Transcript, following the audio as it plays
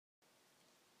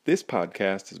This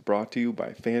podcast is brought to you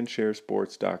by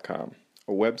FanshareSports.com,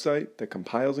 a website that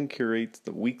compiles and curates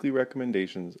the weekly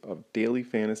recommendations of daily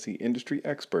fantasy industry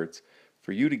experts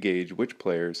for you to gauge which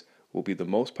players will be the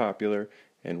most popular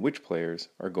and which players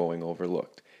are going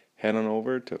overlooked. Head on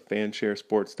over to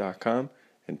FanshareSports.com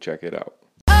and check it out.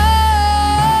 All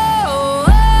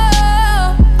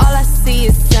I see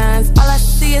is signs, all I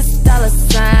see is dollar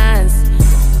signs.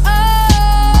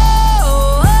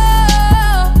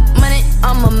 Money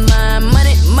on my mind,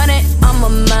 money on my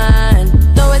mind.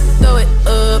 Throw it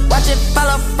up, watch it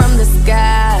follow from the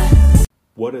sky.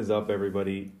 What is up,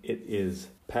 everybody? It is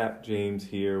Pat James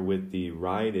here with the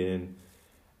Ride In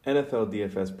NFL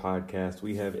DFS podcast.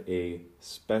 We have a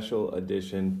special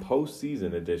edition,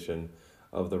 postseason edition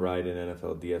of the Ride In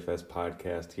NFL DFS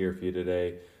podcast here for you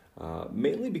today,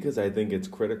 mainly because I think it's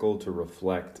critical to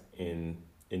reflect in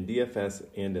DFS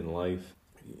and in life.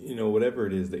 You know, whatever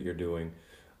it is that you're doing,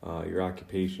 your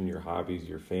occupation, your hobbies,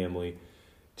 your family,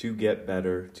 to get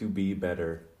better, to be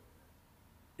better,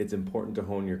 it's important to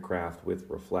hone your craft with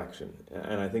reflection.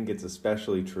 And I think it's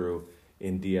especially true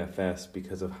in DFS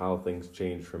because of how things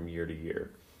change from year to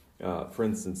year. For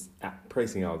instance,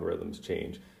 pricing algorithms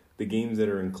change. The games that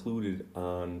are included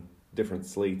on different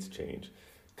slates change.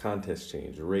 Contests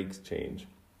change. Rakes change.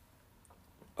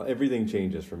 Everything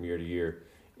changes from year to year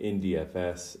in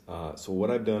DFS. So what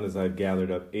I've done is I've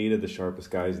gathered up 8 of the sharpest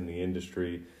guys in the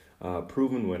industry,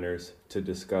 proven winners, to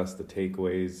discuss the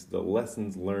takeaways, the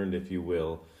lessons learned, if you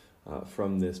will,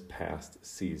 from this past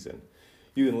season.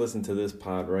 You can listen to this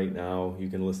pod right now. You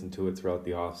can listen to it throughout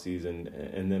the off season,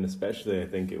 and then especially I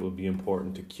think it will be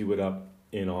important to queue it up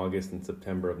in August and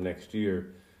September of next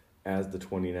year as the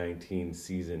 2019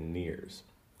 season nears.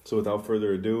 So without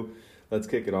further ado, let's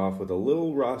kick it off with a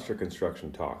little roster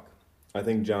construction talk. I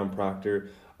think John Proctor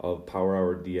of Power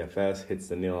Hour DFS hits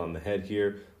the nail on the head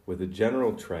here with a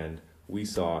general trend we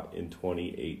saw in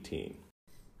 2018.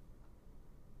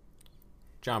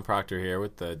 John Proctor here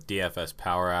with the DFS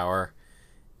Power Hour.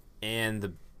 And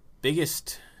the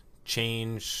biggest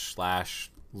change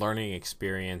 / learning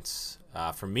experience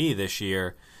for me this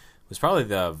year was probably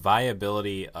the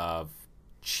viability of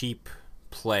cheap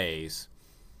plays,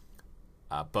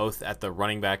 both at the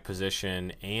running back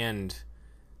position and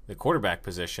the quarterback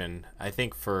position. I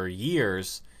think for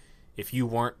years, if you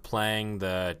weren't playing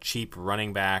the cheap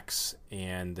running backs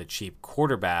and the cheap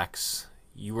quarterbacks,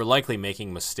 you were likely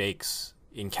making mistakes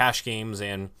in cash games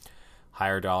and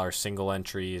higher dollar single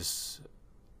entries,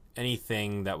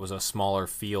 anything that was a smaller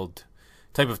field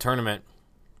type of tournament.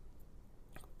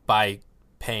 By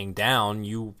paying down,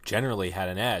 you generally had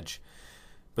an edge.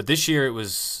 But this year it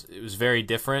was very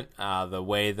different. The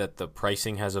way that the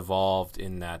pricing has evolved,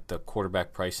 in that the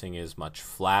quarterback pricing is much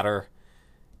flatter.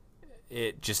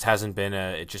 It just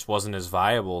wasn't as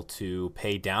viable to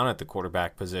pay down at the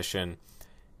quarterback position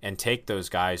and take those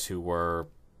guys who were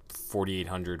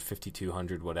 4,800,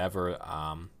 5,200, whatever.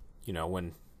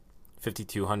 When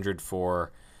 5,200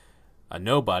 for a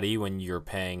nobody, when you're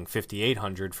paying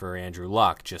 5,800 for Andrew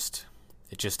Luck,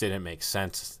 it just didn't make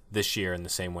sense this year in the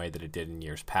same way that it did in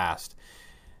years past.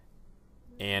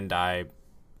 And I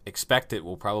expect it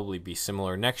will probably be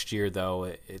similar next year,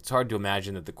 though. It's hard to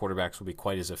imagine that the quarterbacks will be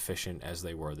quite as efficient as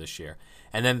they were this year.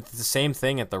 And then the same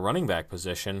thing at the running back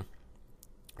position.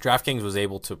 DraftKings was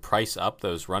able to price up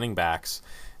those running backs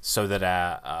so that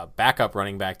a backup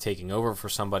running back taking over for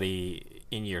somebody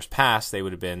in years past, they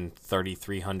would have been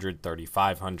 3,300,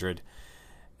 3,500,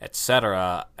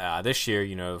 etc. This year,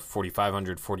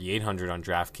 4,500, 4,800 on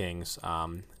DraftKings.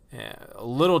 A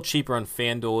little cheaper on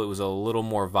FanDuel. It was a little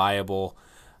more viable.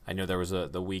 I know there was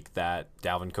the week that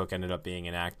Dalvin Cook ended up being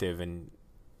inactive, and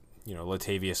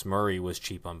Latavius Murray was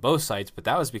cheap on both sites, but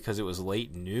that was because it was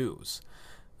late news.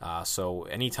 So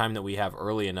anytime that we have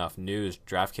early enough news,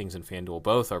 DraftKings and FanDuel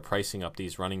both are pricing up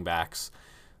these running backs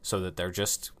so that they're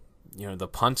just, the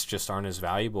punts just aren't as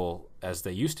valuable as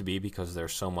they used to be because they're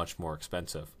so much more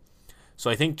expensive. So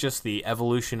I think just the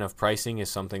evolution of pricing is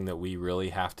something that we really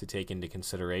have to take into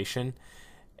consideration,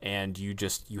 and you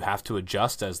have to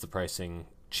adjust as the pricing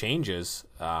changes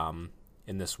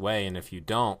in this way, and if you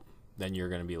don't, then you're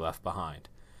going to be left behind.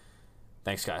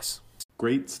 Thanks, guys.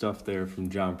 Great stuff there from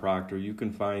John Proctor. You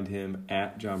can find him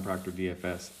at John Proctor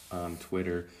DFS on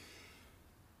Twitter.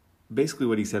 Basically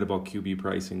what he said about QB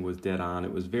pricing was dead on.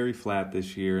 It was very flat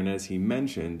this year, and as he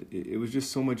mentioned, it was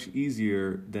just so much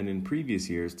easier than in previous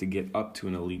years to get up to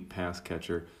an elite pass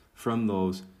catcher from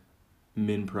those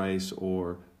min price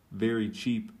or very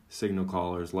cheap signal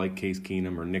callers like Case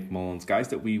Keenum or Nick Mullins, guys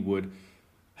that we would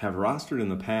have rostered in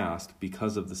the past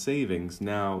because of the savings.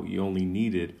 Now you only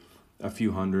needed a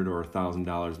few $100 or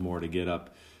 $1,000 more to get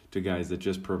up to guys that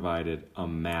just provided a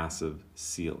massive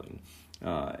ceiling.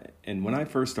 And when I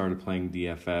first started playing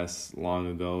DFS long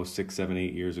ago, 6, 7,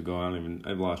 8 years ago,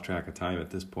 I've lost track of time at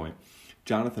this point,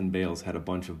 Jonathan Bales had a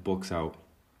bunch of books out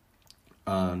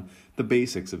on the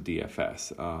basics of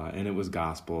DFS, and it was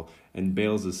gospel. And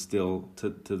Bales is still, to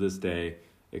this day,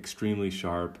 extremely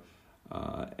sharp.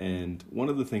 And one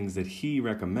of the things that he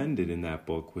recommended in that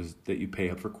book was that you pay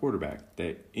up for quarterback,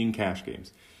 that in cash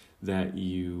games, that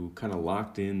you kind of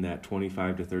locked in that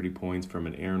 25 to 30 points from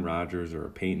an Aaron Rodgers or a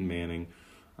Peyton Manning,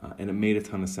 and it made a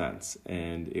ton of sense,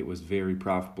 and it was very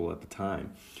profitable at the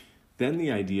time. Then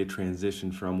the idea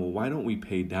transitioned from, well, why don't we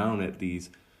pay down at these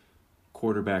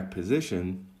quarterback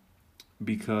position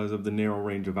because of the narrow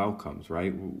range of outcomes,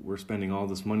 right? We're spending all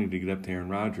this money to get up to Aaron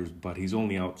Rodgers, but he's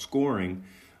only outscoring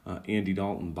Andy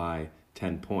Dalton by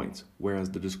 10 points,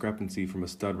 whereas the discrepancy from a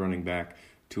stud running back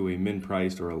to a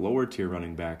min-priced or a lower-tier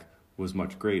running back was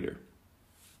much greater.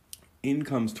 In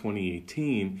comes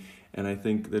 2018, and I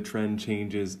think the trend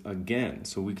changes again.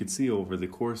 So we could see over the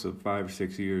course of 5 or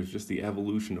 6 years, just the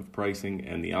evolution of pricing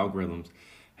and the algorithms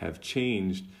have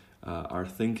changed our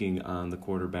thinking on the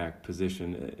quarterback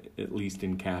position, at least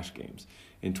in cash games.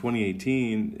 In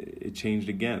 2018, it changed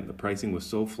again. The pricing was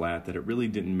so flat that it really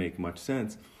didn't make much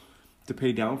sense to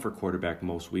pay down for quarterback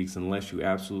most weeks unless you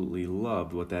absolutely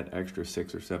loved what that extra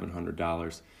 $600 or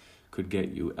 $700 could get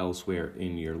you elsewhere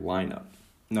in your lineup.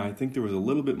 Now, I think there was a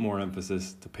little bit more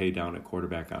emphasis to pay down at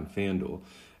quarterback on FanDuel,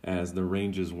 as the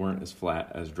ranges weren't as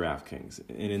flat as DraftKings.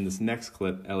 And in this next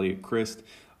clip, Elliot Christ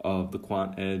of the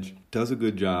Quant Edge does a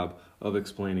good job of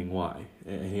explaining why.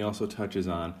 And he also touches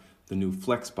on the new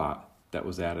flex spot that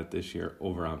was added this year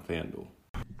over on FanDuel.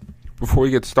 Before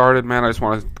we get started, man, I just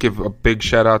want to give a big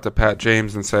shout out to Pat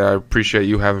James and say I appreciate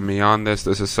you having me on this.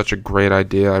 This is such a great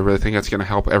idea. I really think it's going to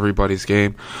help everybody's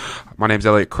game. My name's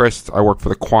Elliot Christ. I work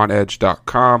for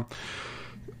thequantedge.com.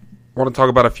 I want to talk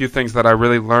about a few things that I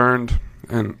really learned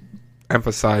and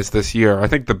emphasized this year. I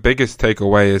think the biggest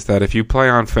takeaway is that if you play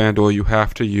on FanDuel, you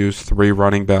have to use 3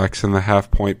 running backs in the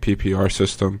half-point PPR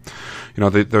system. You know,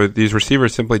 these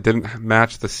receivers simply didn't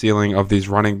match the ceiling of these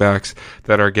running backs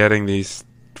that are getting these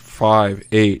 5,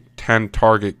 8, 10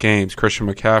 target games. Christian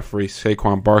McCaffrey,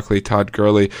 Saquon Barkley, Todd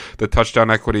Gurley, the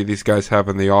touchdown equity these guys have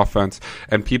in the offense.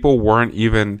 And people weren't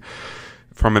even,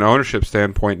 from an ownership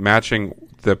standpoint, matching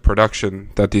the production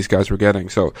that these guys were getting.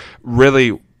 So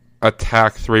really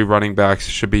attack 3 running backs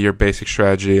should be your basic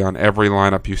strategy on every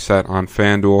lineup you set on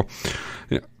FanDuel.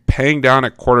 Paying down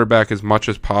at quarterback as much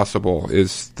as possible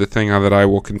is the thing that I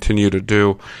will continue to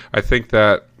do. I think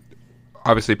that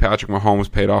obviously Patrick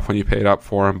Mahomes paid off when you paid up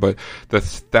for him, but the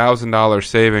 $1,000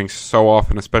 savings so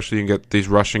often, especially you can get these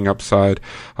rushing upside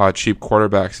cheap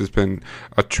quarterbacks, has been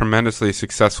a tremendously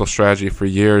successful strategy for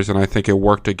years, and I think it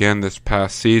worked again this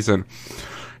past season.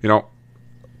 You know,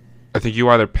 I think you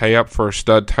either pay up for a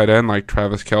stud tight end like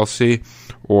Travis Kelce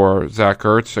or Zach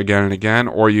Ertz again and again,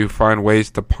 or you find ways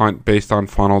to punt based on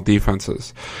funnel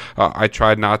defenses. I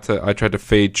tried to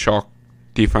fade chalk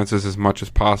defenses as much as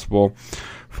possible,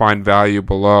 find value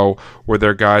below where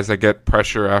they're guys that get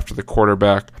pressure after the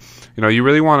quarterback. You know, you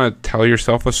really want to tell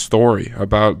yourself a story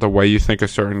about the way you think a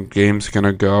certain game's going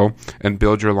to go and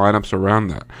build your lineups around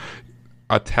that.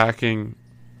 Attacking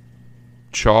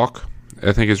chalk,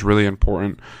 I think, is really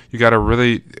important. You got to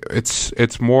really,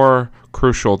 it's more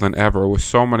crucial than ever with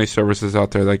so many services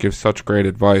out there that give such great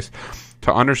advice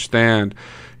to understand,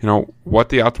 you know, what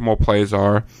the optimal plays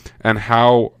are and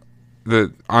how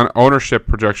the ownership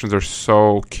projections are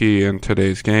so key in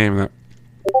today's game that,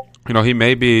 you know, he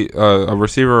may be a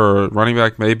receiver or a running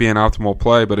back may be an optimal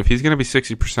play, but if he's going to be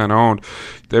 60% owned,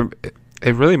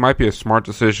 it really might be a smart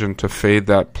decision to fade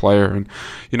that player. And,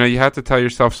 you know, you have to tell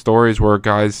yourself stories where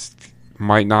guys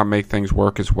might not make things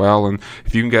work as well, and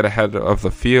if you can get ahead of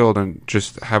the field and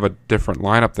just have a different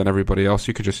lineup than everybody else,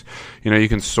 you could just, you know, you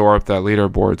can soar up that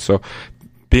leaderboard. So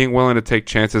being willing to take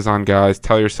chances on guys,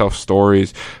 tell yourself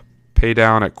stories, pay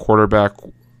down at quarterback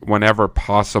whenever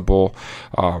possible,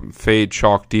 fade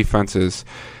chalk defenses,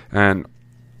 and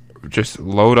just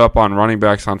load up on running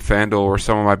backs on FanDuel were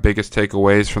some of my biggest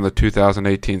takeaways from the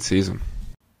 2018 season.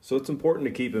 So it's important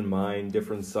to keep in mind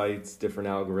different sites, different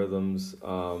algorithms.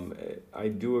 I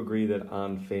do agree that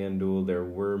on FanDuel there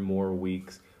were more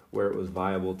weeks where it was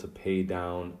viable to pay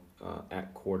down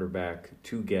at quarterback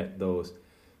to get those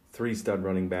 3 stud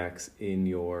running backs in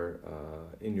your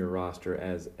roster,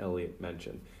 as Elliot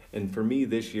mentioned. And for me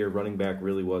this year, running back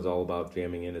really was all about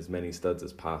jamming in as many studs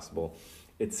as possible.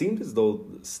 It seemed as though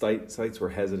sites were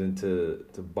hesitant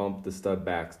to bump the stud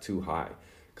backs too high,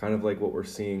 kind of like what we're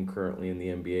seeing currently in the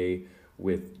NBA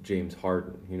with James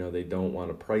Harden. You know, they don't want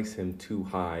to price him too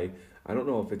high I don't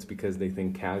know if it's because they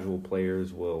think casual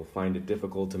players will find it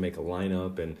difficult to make a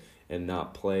lineup and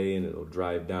not play, and it'll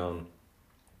drive down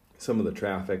some of the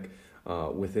traffic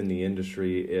within the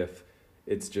industry if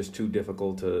it's just too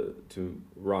difficult to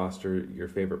roster your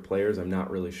favorite players. I'm not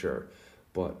really sure.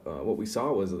 But what we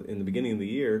saw was in the beginning of the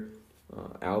year,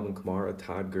 Alvin Kamara,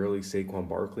 Todd Gurley, Saquon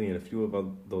Barkley, and a few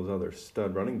of those other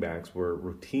stud running backs were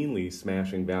routinely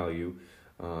smashing value,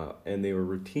 and they were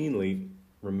routinely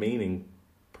remaining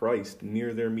priced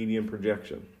near their median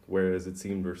projection, whereas it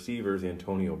seemed receivers,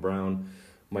 Antonio Brown,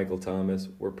 Michael Thomas,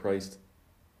 were priced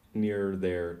near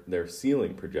their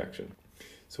ceiling projection.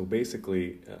 So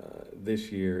basically,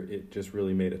 this year, it just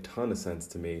really made a ton of sense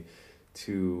to me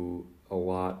to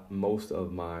allot most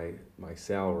of my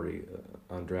salary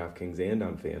on DraftKings and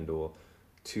on FanDuel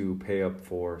to pay up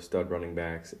for stud running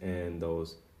backs and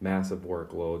those massive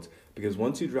workloads, because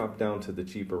once you drop down to the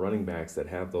cheaper running backs that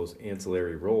have those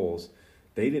ancillary roles,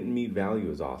 they didn't meet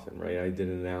value as often, right? I did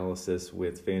an analysis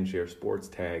with FanShare Sports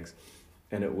Tags,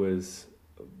 and it was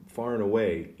far and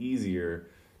away easier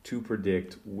to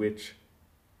predict which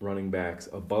running backs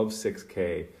above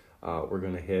 6K were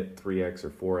going to hit 3x or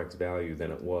 4x value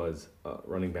than it was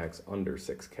running backs under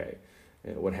 6K.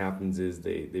 And what happens is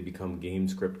they become game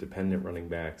script dependent running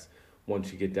backs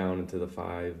once you get down into the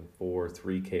 5 or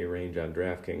 3K range on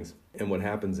DraftKings. And what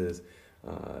happens is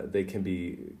they can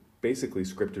be basically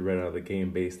scripted right out of the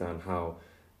game based on how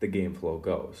the game flow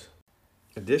goes.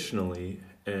 Additionally,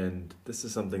 and this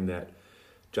is something that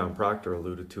John Proctor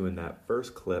alluded to in that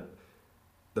first clip,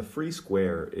 the free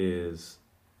square is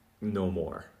no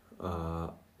more.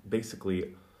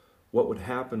 Basically, what would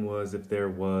happen was if there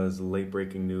was late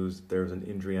breaking news, there was an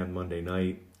injury on Monday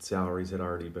night, salaries had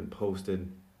already been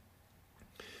posted,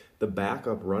 the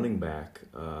backup running back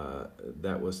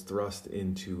that was thrust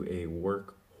into a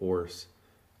workhorse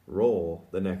role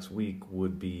the next week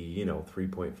would be,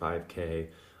 3.5K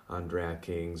on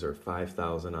DraftKings or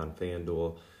 5,000 on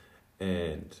FanDuel.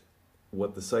 And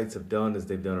what the sites have done is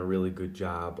they've done a really good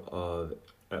job of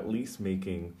at least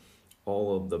making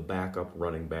all of the backup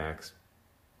running backs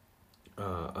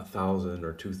 $1,000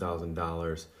 or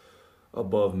 $2,000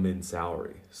 above min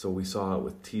salary. So we saw it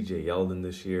with TJ Yeldon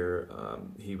this year.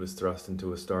 He was thrust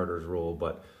into a starter's role,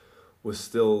 but was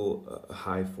still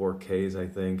high 4Ks, I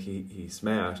think. He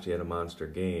smashed. He had a monster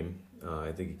game.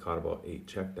 I think he caught about 8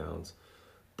 checkdowns.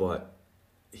 But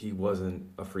he wasn't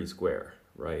a free square,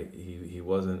 right? He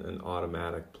wasn't an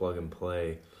automatic plug and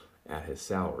play at his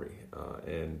salary.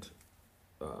 And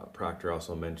Proctor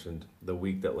also mentioned the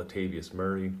week that Latavius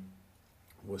Murray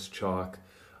was chalk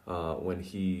when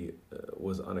he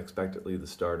was unexpectedly the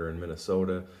starter in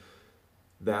Minnesota.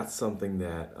 That's something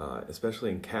that,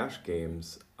 especially in cash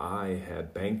games, I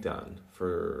had banked on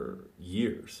for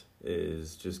years,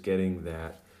 is just getting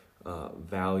that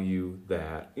value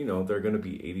that, they're going to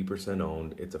be 80%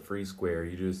 owned. It's a free square.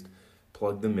 You just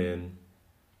plug them in.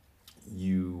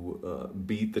 You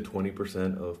beat the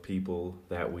 20% of people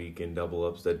that week in double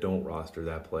ups that don't roster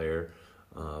that player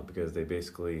because they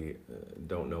basically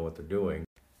don't know what they're doing.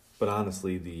 But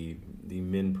honestly, the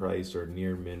min price or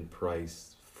near min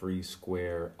price free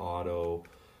square auto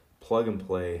plug and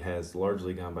play has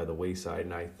largely gone by the wayside,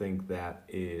 and I think that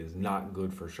is not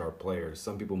good for sharp players.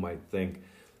 Some people might think,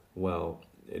 well,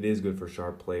 it is good for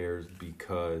sharp players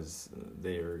because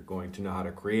they're going to know how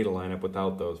to create a lineup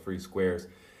without those free squares.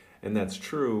 And that's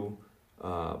true,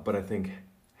 but I think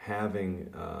having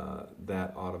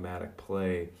that automatic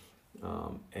play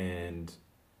and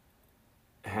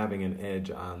having an edge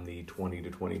on the 20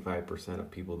 to 25% of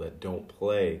people that don't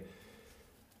play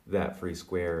that free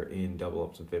square in double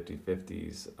ups and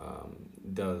 50-50s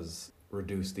does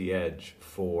reduce the edge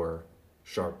for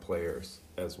sharp players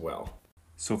as well.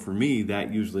 So for me,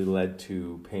 that usually led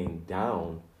to paying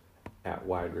down at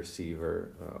wide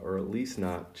receiver, or at least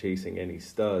not chasing any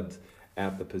studs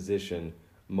at the position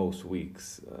most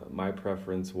weeks. My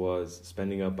preference was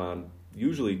spending up on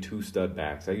usually 2 stud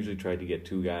backs. I usually tried to get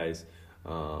 2 guys,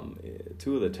 2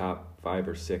 of the top 5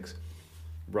 or 6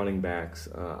 running backs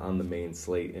on the main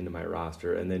slate into my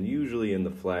roster, and then usually in the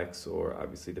flex, or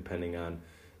obviously depending on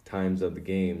times of the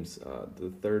games,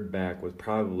 the third back would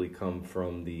probably come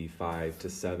from the 5 to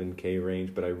 7K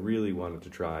range, but I really wanted to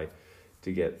try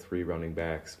to get 3 running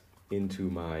backs into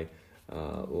my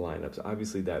lineups.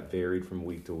 Obviously that varied from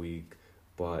week to week,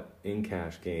 but in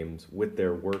cash games with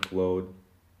their workload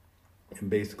and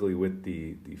basically with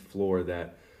the floor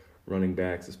that running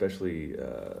backs, especially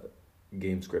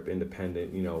game script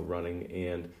independent, running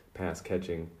and pass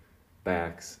catching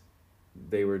backs,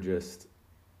 they were just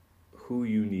who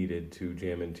you needed to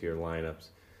jam into your lineups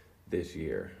this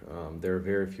year. There are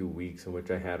very few weeks in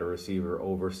which I had a receiver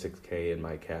over 6K in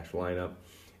my cash lineup.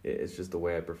 It's just the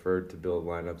way I preferred to build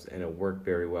lineups, and it worked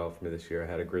very well for me this year. I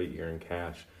had a great year in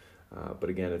cash. But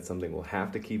again, it's something we'll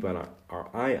have to keep on our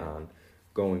eye on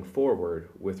going forward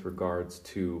with regards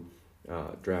to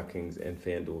DraftKings and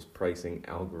FanDuel's pricing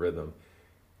algorithm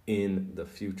in the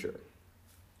future.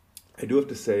 I do have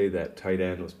to say that tight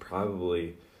end was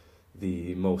probably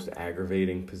the most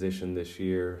aggravating position this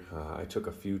year. I took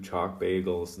a few chalk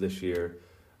bagels this year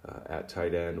at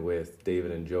tight end with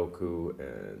David Njoku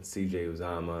and CJ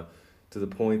Uzama, to the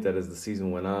point that as the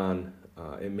season went on,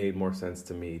 it made more sense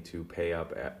to me to pay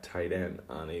up at tight end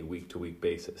on a week-to-week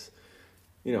basis.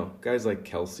 You know, guys like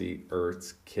Kelsey,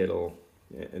 Ertz, Kittle,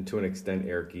 and to an extent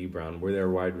Eric Ebron were their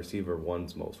wide receiver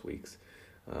ones most weeks.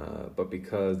 But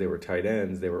because they were tight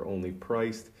ends, they were only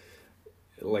priced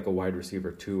like a wide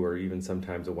receiver 2 or even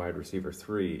sometimes a wide receiver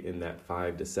 3 in that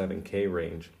 5 to 7K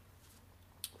range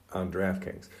on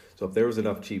DraftKings. So if there was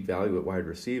enough cheap value at wide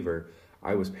receiver,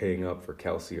 I was paying up for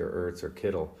Kelsey or Ertz or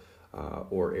Kittle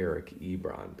or Eric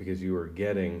Ebron, because you were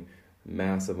getting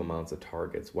massive amounts of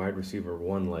targets, wide receiver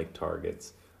 1-like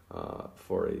targets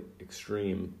for an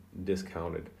extreme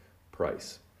discounted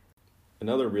price.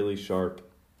 Another really sharp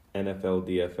NFL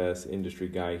DFS industry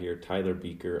guy here, Tyler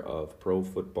Beaker of Pro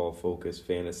Football Focus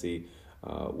Fantasy,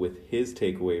 with his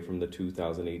takeaway from the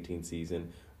 2018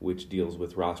 season, which deals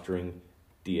with rostering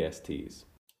DSTs.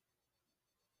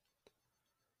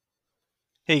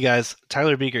 Hey guys,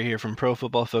 Tyler Beaker here from Pro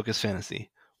Football Focus Fantasy.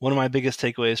 One of my biggest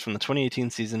takeaways from the 2018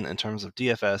 season in terms of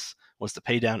DFS was to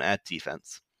pay down at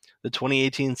defense. The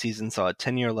 2018 season saw a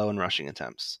 10-year low in rushing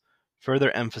attempts,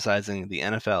 further emphasizing the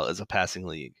NFL is a passing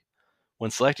league. When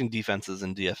selecting defenses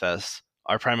in DFS,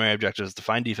 our primary objective is to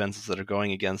find defenses that are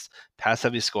going against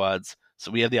pass-heavy squads, so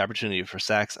we have the opportunity for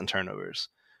sacks and turnovers.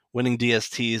 Winning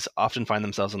DSTs often find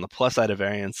themselves on the plus side of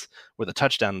variance with a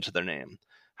touchdown to their name.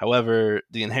 However,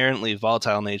 the inherently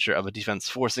volatile nature of a defense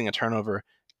forcing a turnover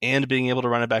and being able to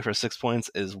run it back for 6 points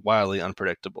is wildly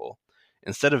unpredictable.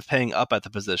 Instead of paying up at the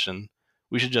position,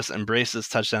 we should just embrace this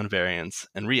touchdown variance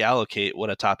and reallocate what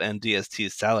a top-end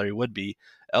DST's salary would be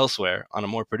elsewhere on a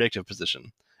more predictive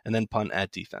position, and then punt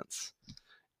at defense.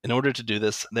 In order to do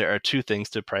this, there are 2 things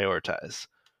to prioritize.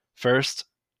 First,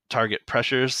 target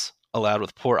pressures allowed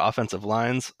with poor offensive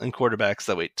lines and quarterbacks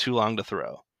that wait too long to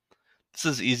throw. This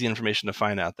is easy information to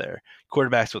find out there.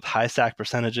 Quarterbacks with high sack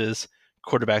percentages,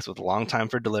 quarterbacks with long time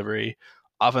for delivery,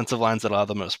 offensive lines that allow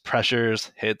the most pressures,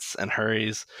 hits, and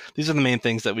hurries. These are the main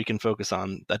things that we can focus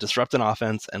on that disrupt an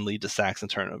offense and lead to sacks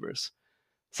and turnovers.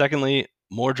 Secondly,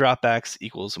 more dropbacks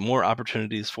equals more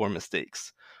opportunities for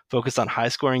mistakes. Focus on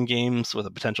high-scoring games with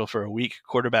a potential for a weak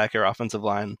quarterback or offensive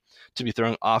line to be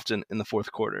thrown often in the fourth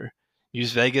quarter.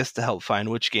 Use Vegas to help find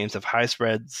which games have high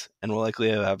spreads and will likely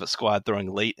have a squad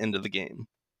throwing late into the game.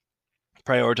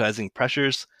 Prioritizing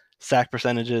pressures, sack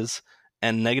percentages,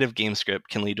 and negative game script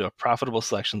can lead to profitable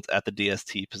selections at the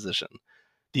DST position.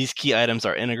 These key items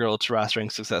are integral to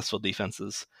rostering successful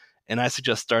defenses, and I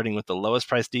suggest starting with the lowest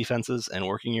priced defenses and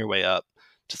working your way up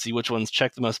to see which ones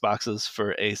check the most boxes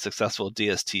for a successful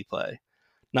DST play.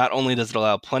 Not only does it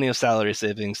allow plenty of salary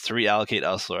savings to reallocate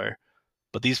elsewhere,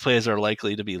 but these plays are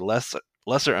likely to be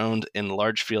lesser owned in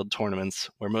large field tournaments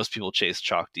where most people chase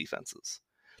chalk defenses.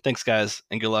 Thanks, guys,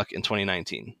 and good luck in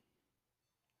 2019.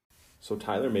 So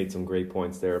Tyler made some great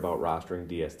points there about rostering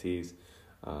DSTs.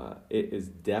 It is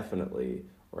definitely,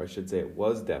 or I should say it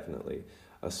was definitely,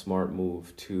 a smart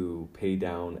move to pay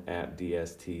down at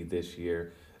DST this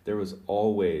year. There was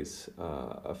always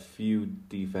a few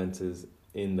defenses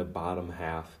in the bottom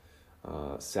half,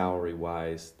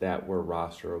 salary-wise, that were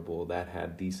rosterable, that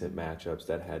had decent matchups,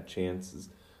 that had chances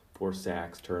for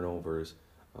sacks, turnovers,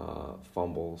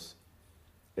 fumbles,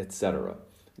 etc.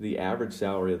 The average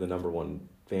salary of the number one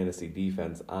fantasy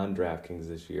defense on DraftKings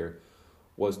this year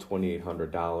was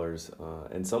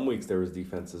 $2,800, and some weeks there was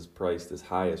defenses priced as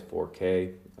high as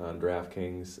 $4K on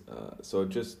DraftKings. So it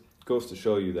just goes to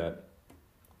show you that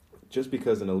just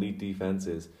because an elite defense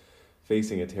is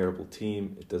facing a terrible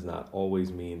team, it does not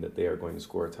always mean that they are going to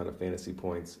score a ton of fantasy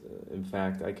points. In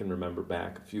fact, I can remember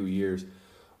back a few years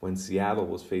when Seattle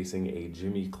was facing a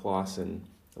Jimmy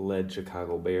Clausen-led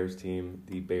Chicago Bears team.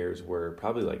 The Bears were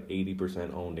probably like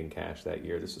 80% owned in cash that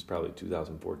year. This was probably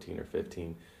 2014 or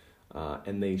 15.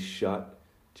 And they shut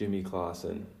Jimmy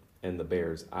Clausen and the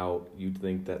Bears out. You'd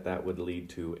think that that would lead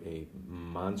to a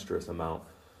monstrous amount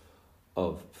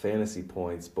of fantasy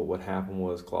points, but what happened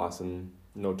was Clausen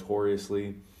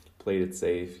notoriously played it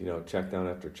safe, check down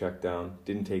after check down,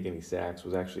 didn't take any sacks,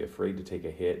 was actually afraid to take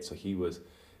a hit, so he was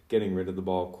getting rid of the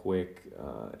ball quick.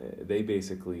 They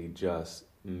basically just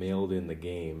mailed in the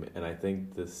game, and I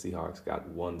think the Seahawks got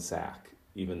 1 sack,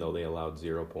 even though they allowed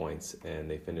 0 points, and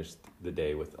they finished the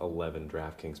day with 11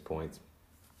 DraftKings points.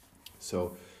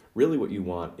 So really what you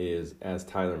want is, as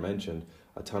Tyler mentioned,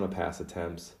 a ton of pass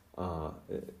attempts,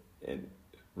 and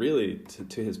really,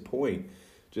 to his point,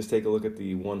 just take a look at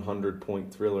the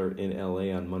 100-point thriller in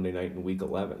LA on Monday night in Week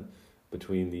 11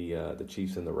 between the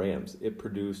Chiefs and the Rams. It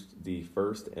produced the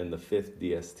first and the fifth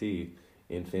DST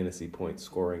in fantasy points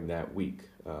scoring that week.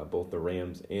 Both the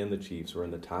Rams and the Chiefs were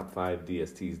in the top 5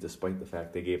 DSTs, despite the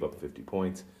fact they gave up 50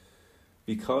 points,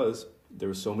 because there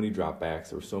were so many dropbacks,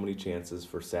 there were so many chances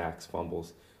for sacks,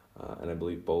 fumbles, and I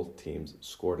believe both teams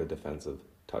scored a defensive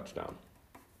touchdown.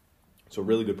 So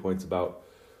really good points about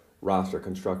roster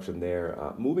construction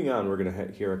there. Moving on, we're going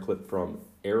to hear a clip from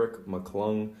Eric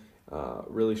McClung,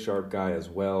 really sharp guy as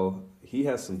well. He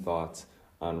has some thoughts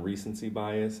on recency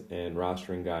bias and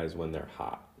rostering guys when they're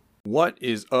hot. What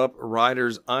is up,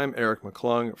 riders? I'm Eric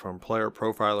McClung from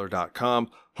PlayerProfiler.com,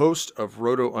 host of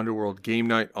Roto Underworld Game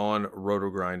Night on Roto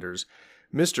Grinders.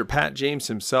 Mr. Pat James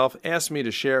himself asked me to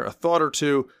share a thought or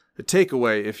two, a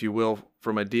takeaway, if you will,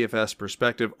 from a DFS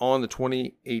perspective on the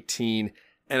 2018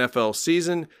 NFL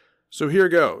season. So here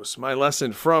goes. My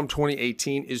lesson from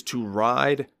 2018 is to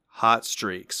ride hot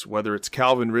streaks, whether it's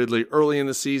Calvin Ridley early in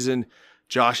the season,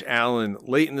 Josh Allen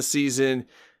late in the season.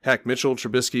 Heck, Mitchell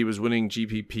Trubisky was winning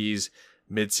GPPs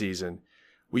midseason.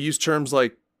 We use terms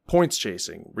like points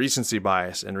chasing, recency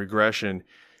bias, and regression.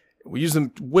 We use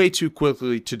them way too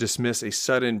quickly to dismiss a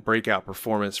sudden breakout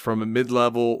performance from a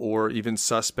mid-level or even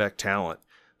suspect talent.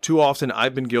 Too often,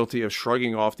 I've been guilty of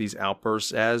shrugging off these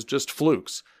outbursts as just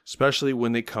flukes, especially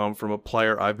when they come from a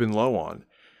player I've been low on.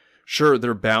 Sure,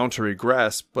 they're bound to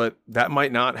regress, but that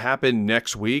might not happen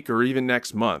next week or even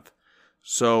next month.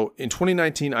 So in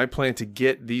 2019, I plan to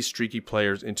get these streaky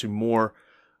players into more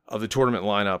of the tournament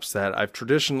lineups that I've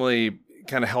traditionally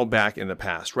kind of held back in the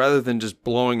past, rather than just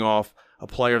blowing off a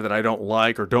player that I don't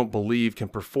like or don't believe can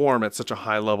perform at such a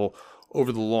high level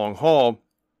over the long haul.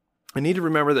 I need to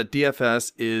remember that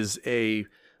DFS is a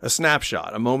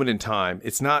snapshot, a moment in time.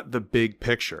 It's not the big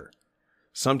picture.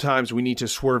 Sometimes we need to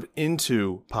swerve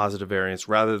into positive variance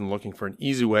rather than looking for an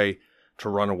easy way to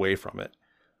run away from it.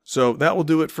 So that will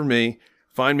do it for me.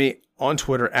 Find me on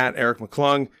Twitter at Eric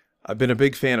McClung. I've been a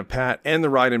big fan of Pat and the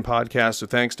Ride In podcast, so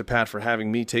thanks to Pat for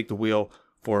having me take the wheel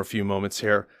for a few moments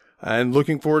here. And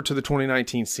looking forward to the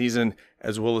 2019 season,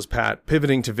 as well as Pat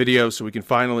pivoting to video so we can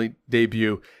finally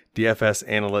debut DFS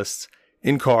analysts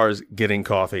in cars getting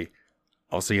coffee.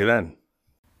 I'll see you then.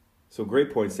 So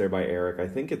great points there by Eric. I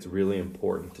think it's really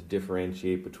important to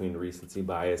differentiate between recency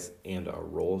bias and a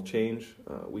role change.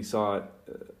 We saw it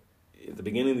at the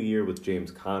beginning of the year with James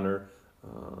Conner.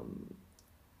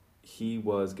 He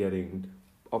was getting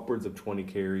upwards of 20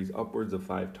 carries, upwards of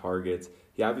 5 targets.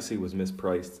 He obviously was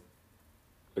mispriced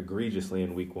egregiously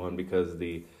in week 1 because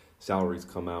the salaries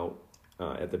come out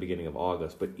at the beginning of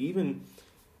August. But even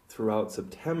throughout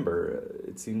September,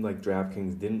 it seemed like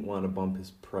DraftKings didn't want to bump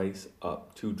his price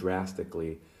up too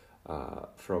drastically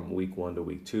from week 1 to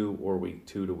week 2 or week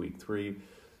 2 to week 3.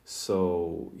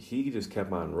 So he just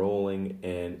kept on rolling,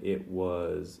 and it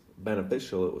was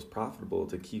beneficial, it was profitable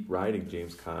to keep riding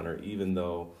James Conner, even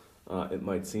though it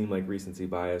might seem like recency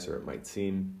bias, or it might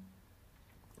seem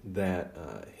that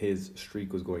his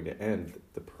streak was going to end.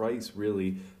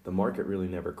 The market really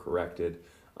never corrected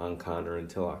on Conner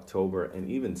until October, and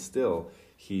even still,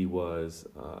 he was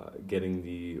getting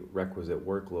the requisite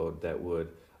workload that would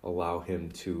allow him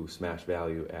to smash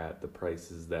value at the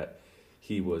prices that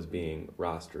he was being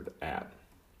rostered at.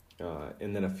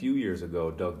 And then a few years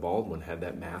ago, Doug Baldwin had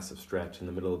that massive stretch in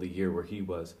the middle of the year where he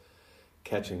was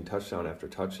catching touchdown after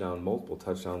touchdown, multiple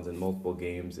touchdowns in multiple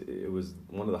games. It was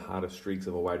one of the hottest streaks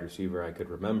of a wide receiver I could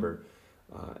remember.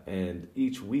 And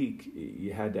each week,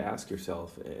 you had to ask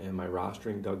yourself, am I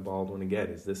rostering Doug Baldwin again?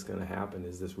 Is this going to happen?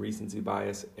 Is this recency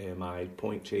bias? Am I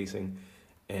point chasing?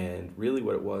 And really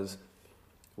what it was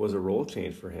a role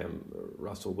change for him.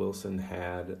 Russell Wilson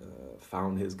had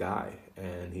found his guy,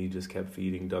 and he just kept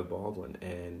feeding Doug Baldwin.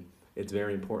 And it's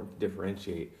very important to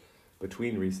differentiate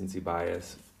between recency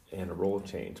bias and a role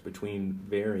change, between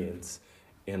variance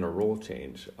and a role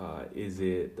change. Is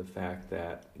it the fact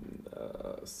that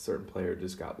a certain player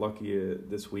just got lucky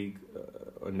this week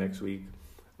or next week?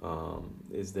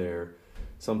 Is there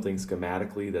something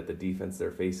schematically that the defense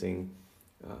they're facing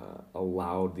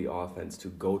allowed the offense to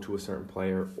go to a certain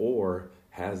player, or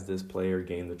has this player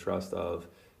gained the trust of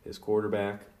his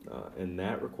quarterback? And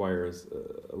that requires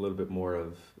a little bit more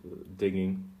of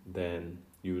digging than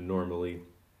you would normally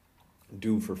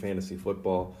do for fantasy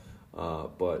football.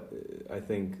 But I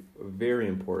think very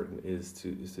important is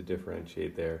to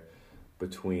differentiate there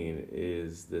between,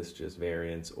 is this just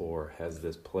variance, or has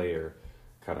this player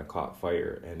kind of caught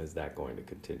fire, and is that going to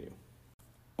continue?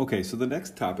 Okay, so the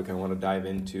next topic I want to dive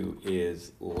into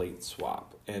is late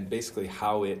swap, and basically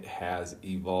how it has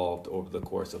evolved over the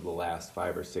course of the last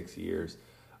 5 or 6 years.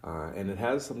 And it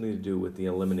has something to do with the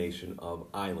elimination of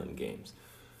island games.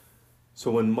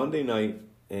 So when Monday night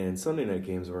and Sunday night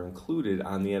games were included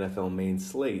on the NFL main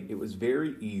slate, it was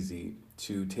very easy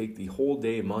to take the whole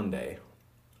day Monday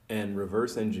and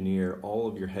reverse engineer all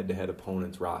of your head-to-head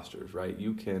opponents' rosters, right?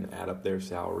 You can add up their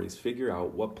salaries, figure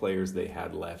out what players they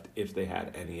had left, if they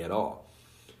had any at all.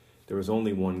 There was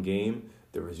only one game.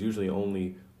 There was usually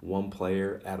only one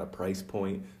player at a price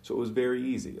point, so it was very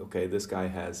easy. Okay, this guy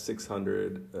has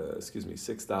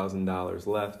 $6,000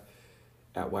 left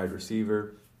at wide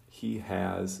receiver. He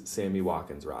has Sammy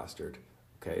Watkins rostered.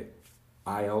 Okay,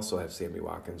 I also have Sammy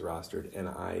Watkins rostered, and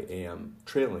I am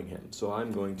trailing him, so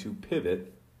I'm going to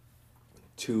pivot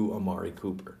to Amari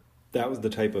Cooper. That was the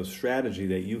type of strategy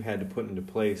that you had to put into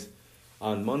place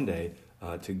on Monday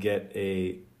to get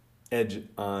a edge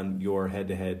on your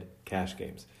head-to-head cash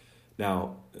games.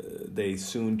 Now, they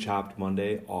soon chopped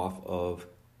Monday off of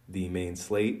the main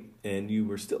slate, and you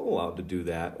were still allowed to do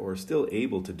that, or still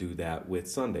able to do that with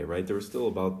Sunday, right? There was still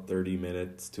about 30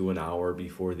 minutes to an hour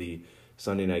before the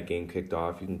Sunday night game kicked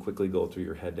off. You can quickly go through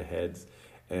your head-to-heads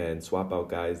and swap out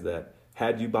guys that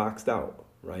had you boxed out,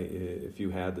 right? If you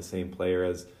had the same player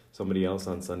as somebody else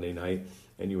on Sunday night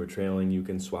and you were trailing, you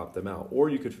can swap them out. Or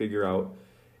you could figure out,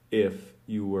 if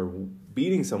you were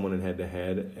beating someone in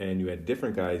head-to-head and you had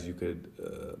different guys, you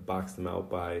could box them out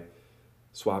by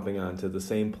swapping onto the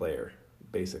same player,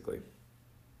 basically.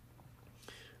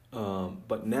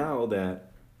 But now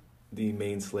that the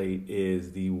main slate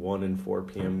is the 1 and 4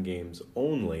 p.m. games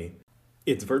only,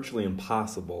 it's virtually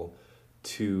impossible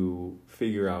to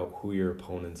figure out who your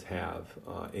opponents have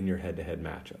in your head-to-head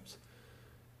matchups.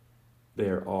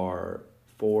 There are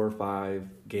 4 or 5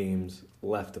 games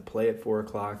left to play at 4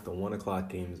 o'clock. The 1 o'clock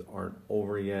games aren't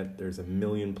over yet. There's a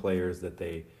million players that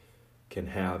they can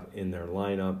have in their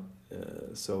lineup,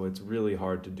 so it's really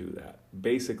hard to do that.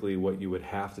 Basically, what you would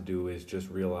have to do is just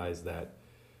realize that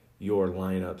your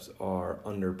lineups are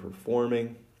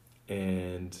underperforming,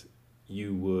 and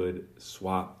you would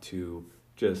swap to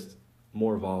just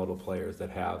more volatile players that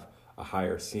have a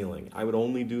higher ceiling. I would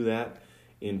only do that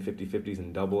in 50-50s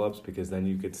and double-ups, because then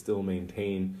you could still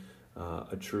maintain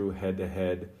a true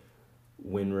head-to-head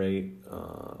win rate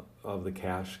of the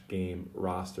cash game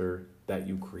roster that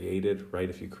you created, right?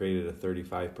 If you created a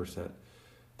 35%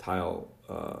 tile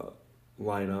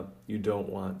lineup, you don't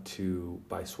want to,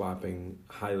 by swapping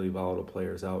highly volatile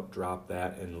players out, drop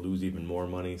that and lose even more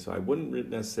money. So I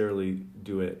wouldn't necessarily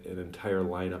do it an entire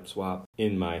lineup swap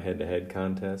in my head-to-head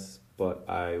contests, but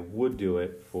I would do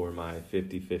it for my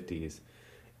 50-50s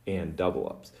and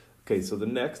double-ups. Okay, so the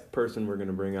next person we're going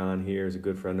to bring on here is a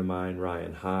good friend of mine,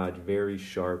 Ryan Hodge, very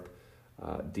sharp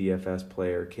DFS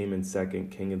player, came in second,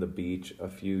 King of the Beach a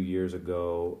few years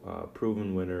ago,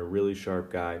 proven winner, really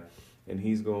sharp guy, and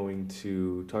he's going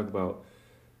to talk about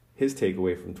his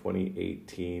takeaway from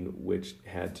 2018, which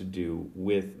had to do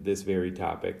with this very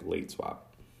topic, late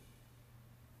swap.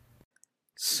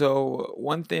 So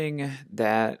one thing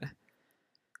that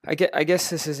I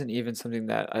guess this isn't even something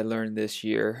that I learned this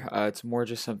year. It's more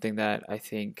just something that I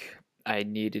think I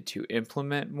needed to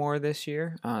implement more this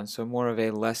year. So more of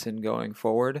a lesson going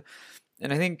forward.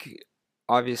 And I think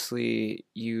obviously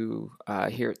you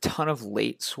hear a ton of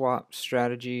late swap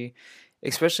strategy,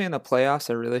 especially in the playoffs.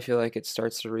 I really feel like it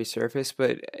starts to resurface.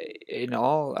 But in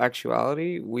all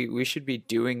actuality, we should be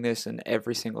doing this in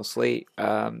every single slate.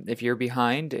 If you're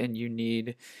behind and you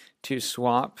need to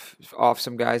swap off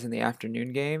some guys in the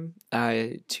afternoon game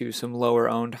to some lower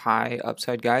owned high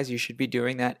upside guys, you should be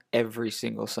doing that every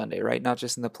single Sunday, right? Not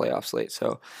just in the playoff slate.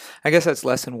 So I guess that's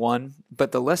lesson one.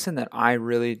 But the lesson that I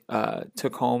really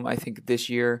took home, I think this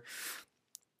year,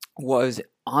 was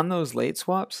on those late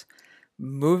swaps,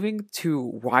 moving to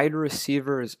wide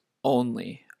receivers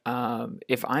only.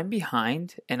 If I'm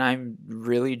behind and I'm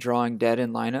really drawing dead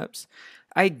in lineups,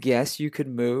 I guess you could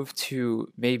move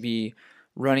to maybe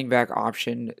running back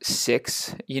option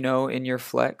 6, in your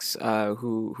flex,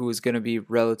 who is going to be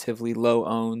relatively low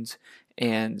owned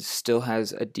and still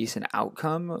has a decent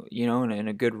outcome, and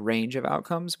a good range of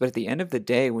outcomes. But at the end of the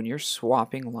day, when you're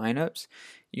swapping lineups,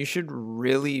 you should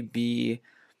really be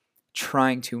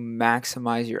trying to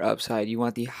maximize your upside. You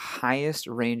want the highest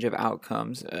range of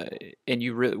outcomes, and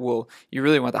you really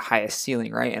want the highest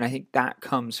ceiling, right? And I think that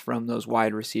comes from those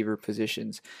wide receiver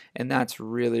positions, and that's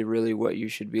really, really what you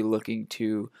should be looking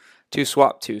to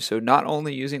swap to. So not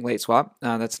only using late swap,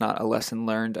 that's not a lesson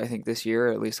learned, I think, this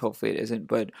year, at least hopefully it isn't,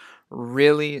 but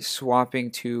really swapping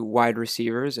to wide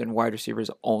receivers and wide receivers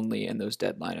only in those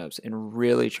dead lineups and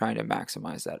really trying to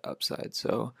maximize that upside.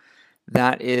 So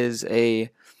that is a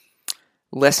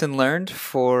lesson learned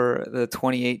for the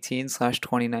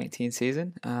 2018/2019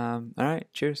 season. All right,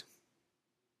 cheers.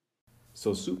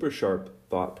 So super sharp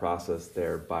thought process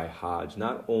there by Hodge.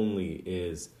 Not only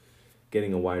is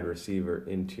getting a wide receiver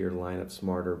into your lineup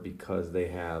smarter because they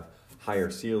have higher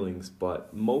ceilings,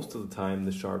 but most of the time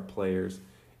the sharp players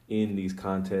in these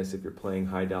contests, if you're playing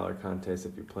high dollar contests,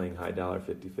 if you're playing high dollar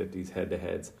 50-50s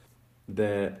head-to-heads,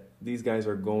 that these guys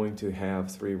are going to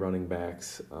have 3 running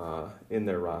backs in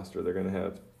their roster. They're going to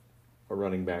have a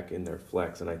running back in their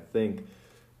flex. And I think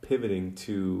pivoting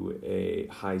to a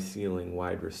high ceiling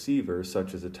wide receiver,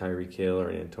 such as a Tyreek Hill or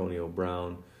an Antonio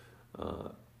Brown,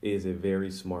 is a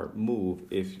very smart move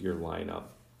if your lineup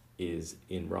is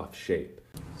in rough shape.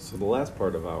 So the last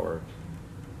part of our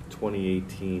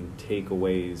 2018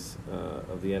 takeaways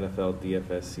of the NFL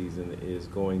DFS season is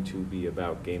going to be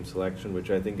about game selection, which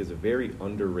I think is a very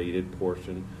underrated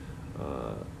portion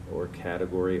or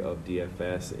category of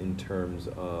DFS in terms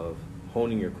of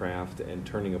honing your craft and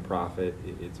turning a profit.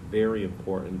 It's very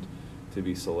important to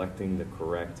be selecting the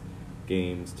correct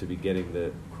games, to be getting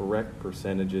the correct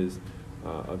percentages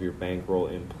of your bankroll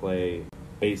in play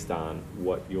based on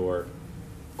what your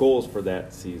goals for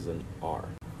that season are.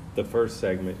 The first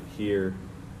segment here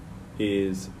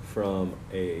is from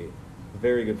a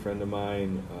very good friend of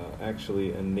mine,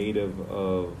 actually a native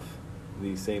of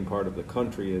the same part of the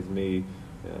country as me,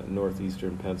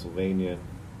 northeastern Pennsylvania,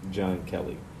 John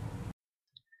Kelly.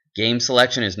 Game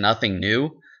selection is nothing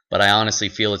new, but I honestly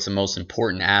feel it's the most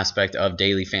important aspect of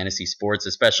daily fantasy sports,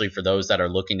 especially for those that are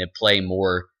looking to play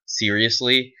more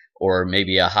seriously or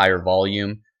maybe a higher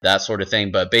volume, that sort of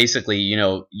thing. But basically,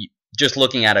 just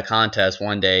looking at a contest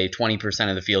one day, 20%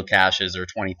 of the field cashes or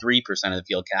 23% of the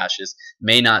field cashes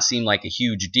may not seem like a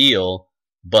huge deal,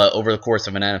 but over the course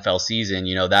of an NFL season,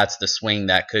 that's the swing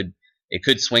that could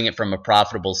swing it from a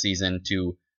profitable season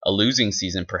to a losing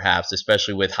season, perhaps,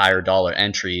 especially with higher dollar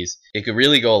entries. It could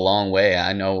really go a long way.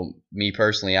 I know me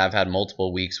personally, I've had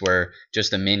multiple weeks where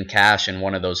just a min cash in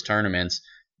one of those tournaments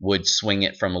would swing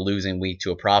it from a losing week to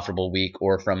a profitable week,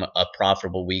 or from a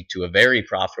profitable week to a very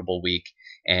profitable week.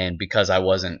 And because I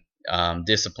wasn't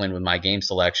disciplined with my game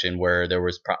selection, where there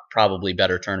was probably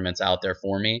better tournaments out there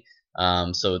for me.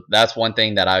 So that's one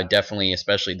thing that I definitely,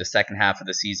 especially the second half of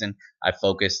the season, I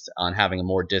focused on having a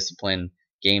more disciplined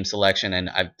game selection, and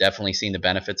I've definitely seen the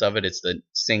benefits of it. It's the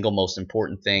single most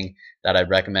important thing that I'd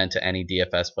recommend to any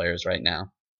DFS players right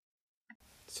now.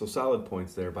 So solid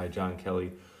points there by John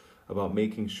Kelly about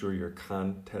making sure your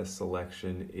contest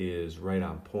selection is right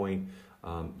on point.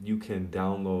 You can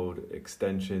download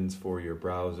extensions for your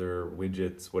browser,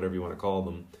 widgets, whatever you want to call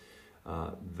them,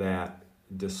 that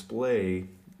display,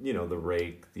 the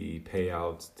rake, the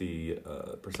payouts, the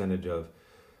percentage of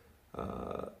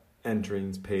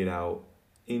entrings paid out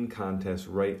in contests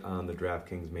right on the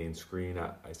DraftKings main screen.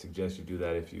 I suggest you do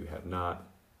that if you have not.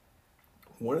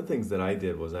 One of the things that I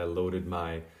did was I loaded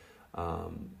my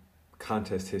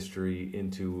contest history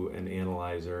into an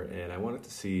analyzer, and I wanted to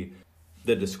see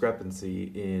the discrepancy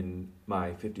in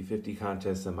my 50-50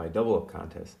 contests and my double-up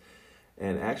contests.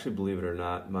 And actually, believe it or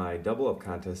not, my double-up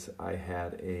contests, I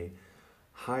had a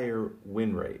higher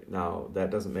win rate. Now, that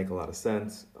doesn't make a lot of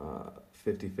sense.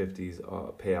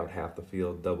 50-50s pay out half the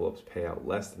field. Double-ups pay out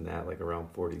less than that, like around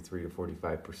 43 to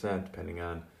 45%, depending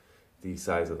on the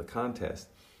size of the contest.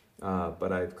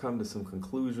 But I've come to some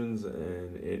conclusions,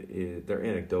 and they're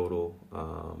anecdotal.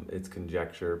 It's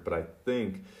conjecture, but I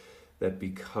think that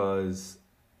because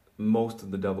most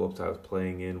of the double-ups I was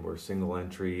playing in were single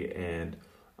entry and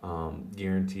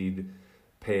guaranteed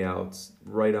payouts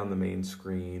right on the main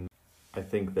screen, I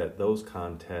think that those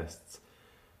contests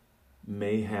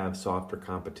may have softer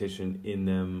competition in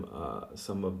them.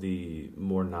 Some of the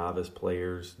more novice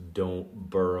players don't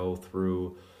burrow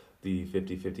through the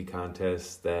 50-50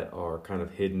 contests that are kind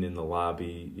of hidden in the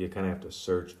lobby. You kind of have to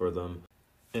search for them.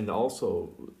 And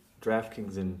also,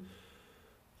 DraftKings and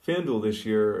FanDuel this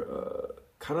year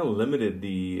kind of limited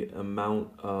the amount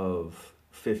of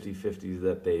 50-50s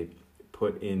that they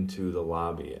put into the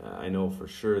lobby. I know for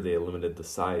sure they limited the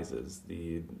sizes.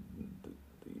 The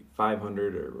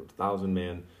 500 or 1,000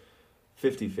 man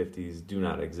 50-50s do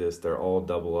not exist. They're all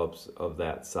double ups of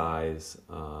that size.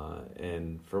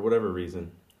 And for whatever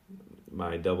reason,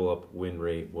 my double up win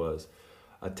rate was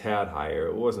a tad higher.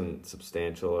 It wasn't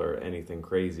substantial or anything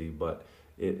crazy, but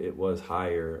it was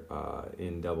higher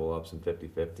in double ups and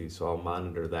 50-50s. So I'll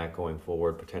monitor that going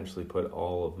forward, potentially put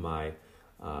all of my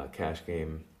cash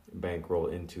game bankroll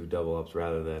into double ups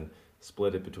rather than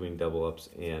split it between double ups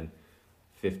and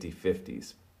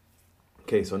 50-50s.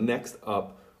 Okay, so next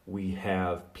up we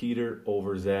have Peter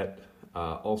Overzet,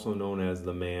 also known as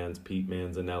the Mans, Pete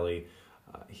Manzanelli.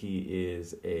 He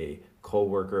is a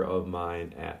co-worker of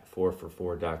mine at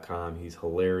 4for4.com. He's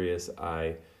hilarious.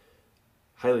 I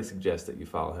highly suggest that you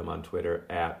follow him on Twitter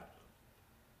at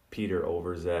Peter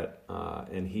Overzet,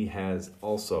 and he has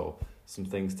also some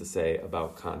things to say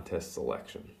about contest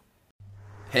selection.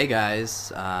 Hey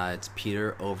guys, it's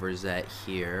Peter Overzet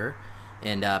here,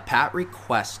 and Pat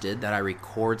requested that I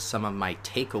record some of my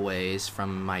takeaways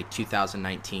from my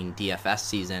 2019 DFS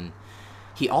season.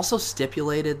 He also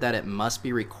stipulated that it must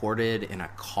be recorded in a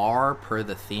car per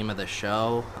the theme of the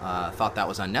show. Thought that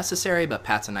was unnecessary, but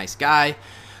Pat's a nice guy.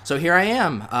 So here I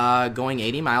am, going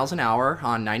 80 miles an hour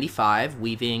on 95,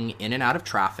 weaving in and out of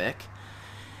traffic.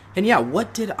 And yeah,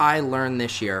 what did I learn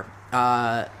this year?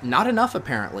 Not enough,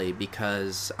 apparently,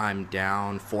 because I'm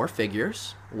down 4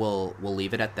 figures. We'll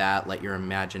leave it at that. Let your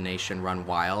imagination run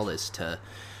wild as to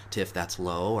if that's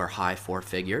low or high 4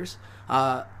 figures.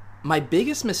 My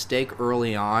biggest mistake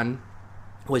early on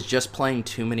was just playing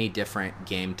too many different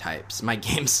game types. My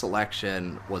game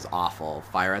selection was awful.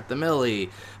 Fire at the millie,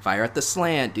 fire at the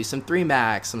slant, do some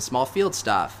 3-max, some small field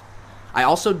stuff. I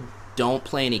also don't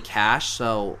play any cash,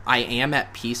 so I am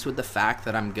at peace with the fact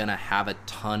that I'm going to have a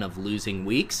ton of losing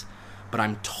weeks. But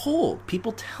I'm told,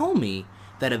 people tell me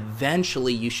that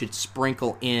eventually you should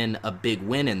sprinkle in a big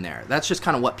win in there. That's just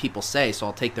kind of what people say, so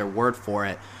I'll take their word for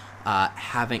it.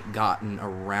 Haven't gotten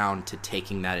around to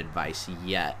taking that advice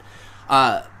yet.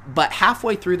 But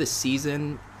halfway through the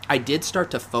season, I did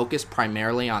start to focus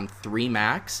primarily on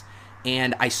 3-max,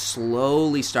 and I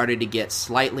slowly started to get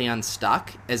slightly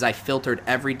unstuck as I filtered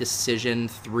every decision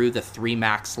through the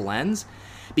 3-max lens,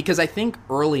 because I think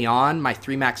early on my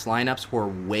 3-max lineups were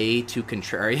way too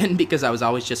contrarian because I was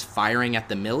always just firing at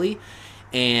the millie,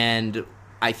 and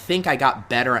I think I got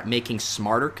better at making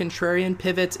smarter contrarian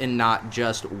pivots and not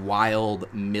just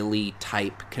wild millie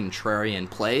type contrarian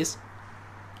plays.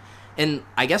 And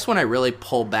I guess when I really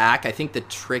pull back, I think the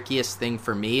trickiest thing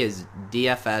for me is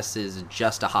DFS is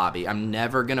just a hobby. I'm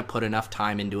never going to put enough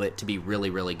time into it to be really,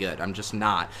 really good. I'm just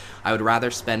not. I would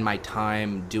rather spend my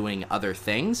time doing other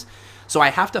things. So I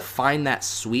have to find that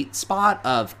sweet spot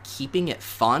of keeping it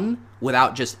fun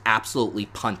without just absolutely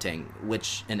punting,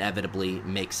 which inevitably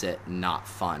makes it not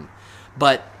fun.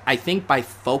 But I think by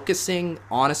focusing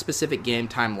on a specific game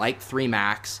time like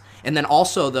 3-max, and then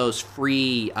also those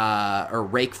free or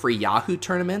rake-free Yahoo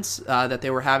tournaments that they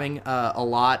were having a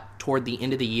lot toward the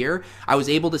end of the year, I was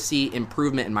able to see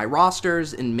improvement in my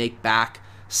rosters and make back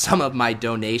some of my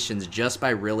donations just by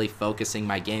really focusing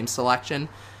my game selection.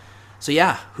 So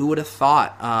yeah, who would have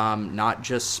thought not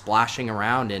just splashing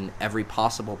around in every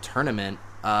possible tournament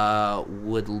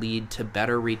would lead to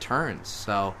better returns.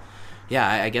 So yeah,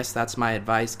 I guess that's my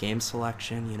advice. Game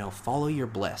selection, follow your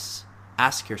bliss.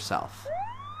 Ask yourself,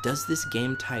 does this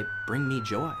game type bring me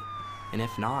joy? And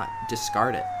if not,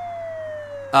 discard it.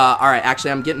 All right,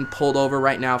 actually, I'm getting pulled over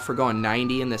right now for going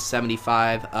 90 in the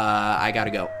 75. I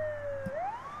gotta go.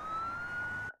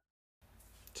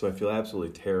 So I feel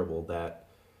absolutely terrible that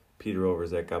Peter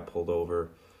Overzet got pulled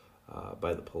over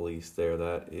by the police there.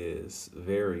 That is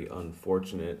very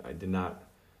unfortunate. I did not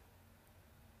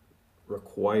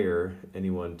require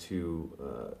anyone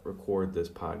to record this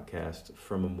podcast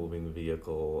from a moving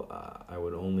vehicle. I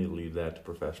would only leave that to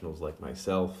professionals like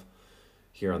myself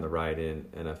here on the Ride In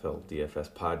NFL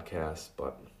DFS podcast.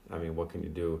 But I mean, what can you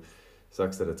do?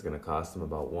 Sucks that it's going to cost him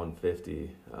about $150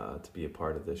 to be a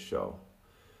part of this show.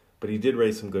 But he did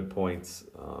raise some good points.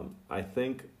 I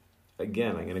think,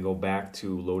 again, I'm going to go back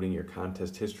to loading your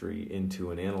contest history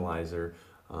into an analyzer.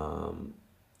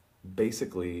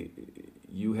 Basically,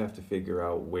 you have to figure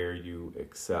out where you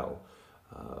excel.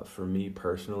 For me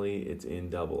personally, it's in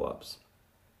double ups.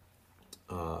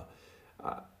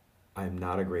 I'm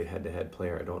not a great head-to-head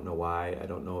player. I don't know why. I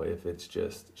don't know if it's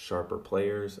just sharper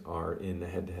players are in the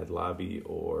head-to-head lobby,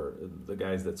 or the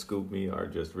guys that scoop me are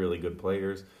just really good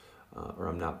players, or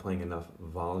I'm not playing enough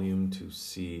volume to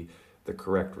see the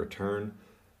correct return.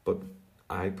 But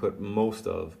I put most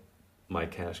of my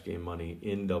cash game money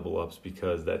in double ups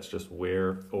because that's just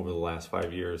where over the last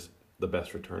 5 years the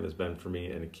best return has been for me,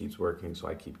 and it keeps working, so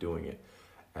I keep doing it.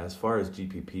 As far as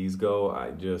GPPs go,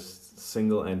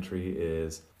 single entry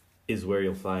is where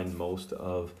you'll find most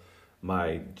of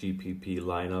my GPP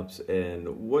lineups. And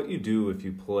what you do if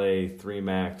you play 3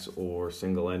 max or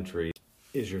single entry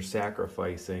is you're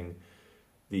sacrificing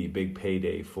the big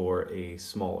payday for a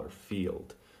smaller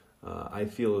field. I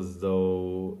feel as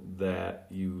though that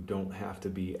you don't have to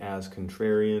be as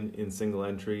contrarian in single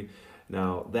entry.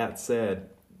 Now, that said,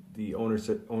 the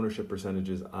ownership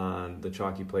percentages on the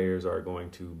chalky players are going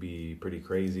to be pretty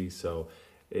crazy. So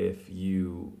if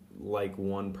you like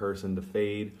one person to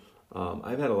fade,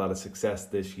 I've had a lot of success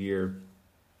this year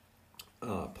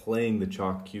playing the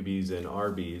chalk QBs and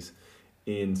RBs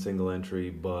in single entry,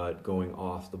 but going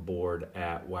off the board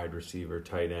at wide receiver,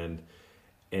 tight end,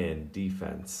 and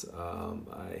defense.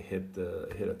 I hit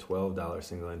a $12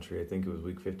 single entry. I think it was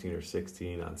week 15 or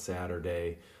 16 on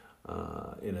Saturday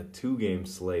in a 2-game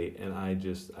slate, and I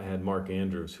had Mark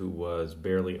Andrews, who was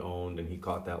barely owned, and he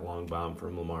caught that long bomb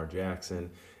from Lamar Jackson.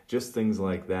 Just things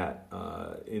like that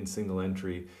in single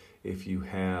entry. If you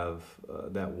have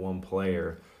that one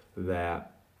player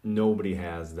that nobody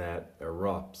has that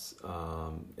erupts,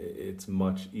 it's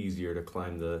much easier to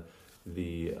climb the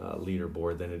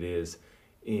leaderboard than it is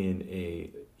in a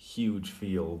huge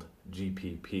field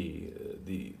GPP.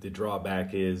 The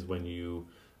drawback is when you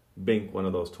bank one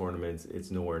of those tournaments,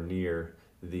 it's nowhere near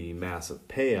the massive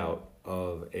payout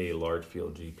of a large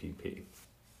field GPP.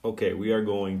 Okay, we are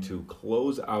going to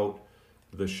close out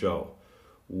the show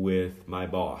with my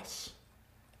boss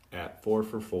at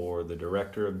 4for4, the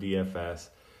director of DFS,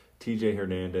 TJ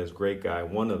Hernandez, great guy,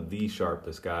 one of the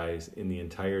sharpest guys in the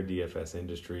entire DFS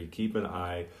industry. Keep an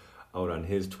eye out on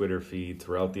his Twitter feed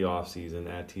throughout the offseason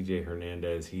at TJ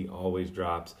Hernandez. He always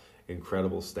drops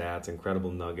incredible stats,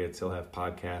 incredible nuggets. He'll have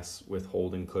podcasts with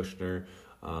Holden Kushner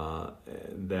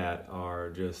that are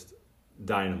just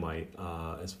dynamite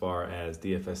as far as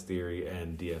DFS theory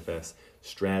and DFS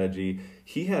strategy.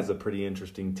 He has a pretty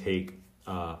interesting take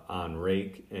on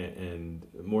rake and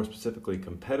more specifically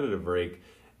competitive rake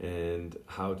and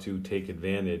how to take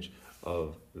advantage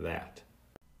of that.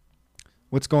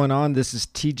 What's going on? This is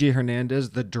TJ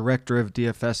Hernandez, the director of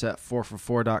DFS at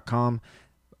 4for4.com.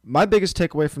 My biggest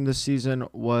takeaway from this season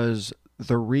was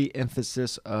the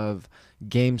re-emphasis of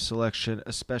game selection,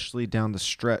 especially down the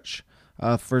stretch.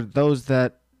 For those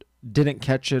that didn't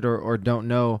catch it or don't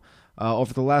know,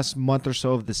 over the last month or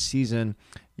so of the season,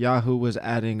 Yahoo was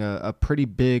adding a pretty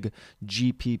big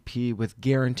GPP with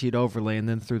guaranteed overlay, and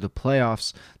then through the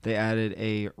playoffs, they added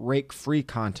a rake-free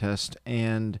contest,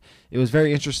 and it was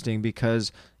very interesting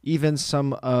because even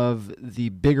some of the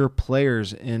bigger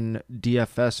players in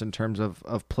DFS in terms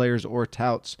of players or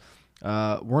touts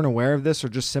weren't aware of this or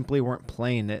just simply weren't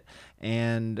playing it,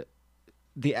 and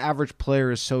the average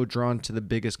player is so drawn to the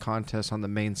biggest contests on the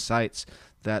main sites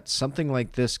that something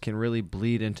like this can really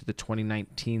bleed into the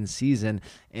 2019 season.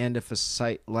 And if a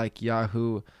site like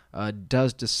Yahoo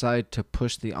does decide to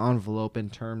push the envelope in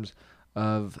terms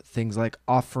of things like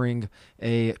offering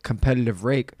a competitive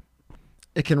rake,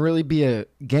 it can really be a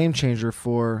game changer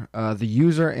for the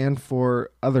user and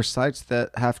for other sites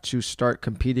that have to start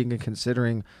competing and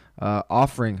considering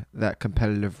offering that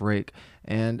competitive rake.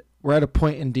 And we're at a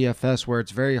point in DFS where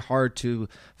it's very hard to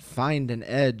find an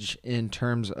edge in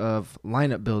terms of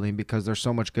lineup building because there's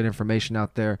so much good information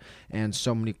out there and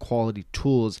so many quality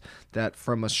tools that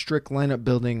from a strict lineup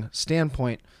building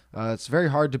standpoint, it's very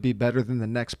hard to be better than the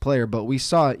next player. But we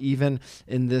saw even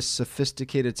in this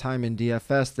sophisticated time in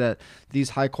DFS that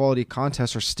these high-quality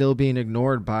contests are still being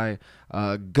ignored by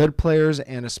good players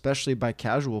and especially by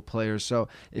casual players. So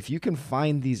if you can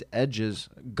find these edges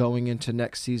going into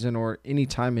next season or any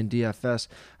time in DFS,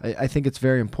 I think it's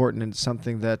very important, and it's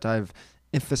something that I've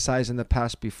emphasized in the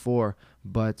past before.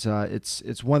 But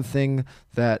it's one thing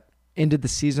that ended the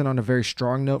season on a very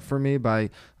strong note for me by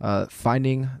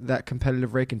finding that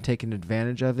competitive rake and taking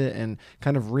advantage of it, and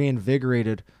kind of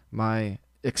reinvigorated my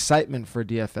excitement for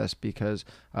DFS because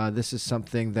this is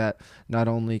something that not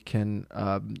only can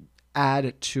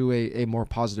add to a more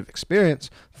positive experience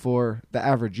for the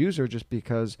average user, just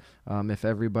because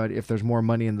if there's more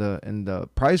money in the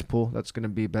prize pool, that's going to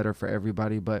be better for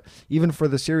everybody. But even for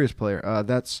the serious player,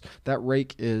 that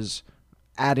rake is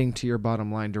adding to your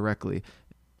bottom line directly.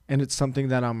 And it's something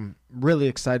that I'm really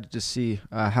excited to see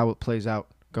how it plays out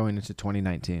going into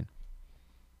 2019.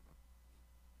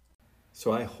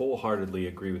 So I wholeheartedly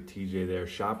agree with TJ there.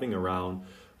 Shopping around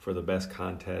for the best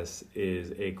contests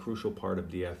is a crucial part of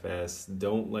DFS.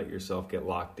 Don't let yourself get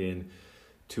locked in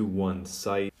to one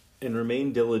site, and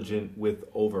remain diligent with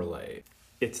overlay.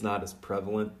 It's not as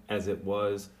prevalent as it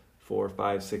was 4,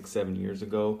 5, 6, 7 years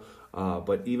ago.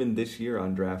 But even this year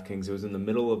on DraftKings, it was in the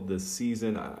middle of the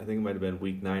season. I think it might have been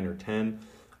week 9 or 10.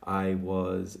 I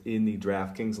was in the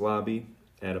DraftKings lobby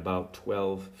at about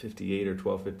 12:58 or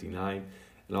 12:59,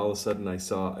 and all of a sudden I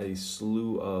saw a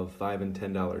slew of $5 and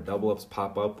 $10 double ups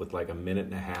pop up with like a minute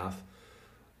and a half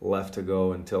left to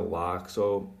go until lock.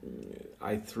 So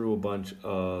I threw my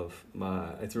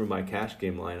cash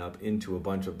game lineup into a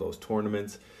bunch of those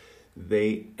tournaments.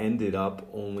 They ended up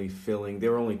only filling.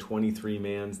 There were only 23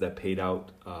 mans that paid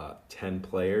out 10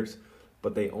 players,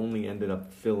 but they only ended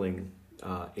up filling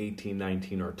 18,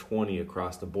 19, or 20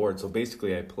 across the board. So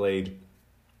basically I played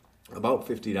about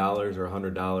 $50 or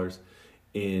 $100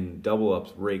 in double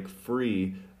ups rake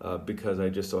free because I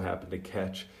just so happened to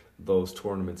catch those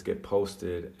tournaments get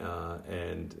posted,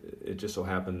 and it just so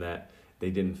happened that they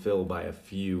didn't fill by a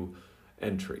few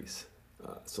entries.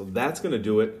 So that's going to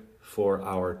do it for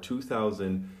our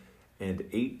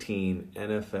 2018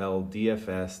 NFL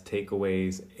DFS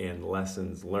takeaways and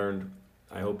lessons learned.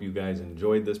 I hope you guys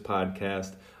enjoyed this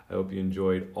podcast. I hope you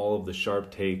enjoyed all of the sharp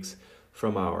takes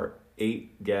from our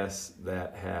 8 guests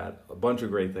that had a bunch of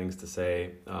great things to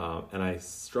say. And I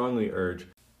strongly urge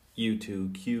you to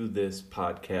cue this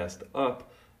podcast up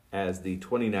as the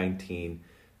 2019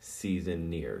 season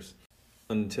nears.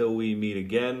 Until we meet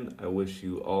again, I wish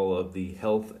you all of the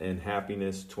health and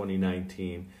happiness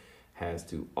 2019 has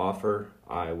to offer.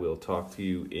 I will talk to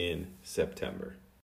you in September.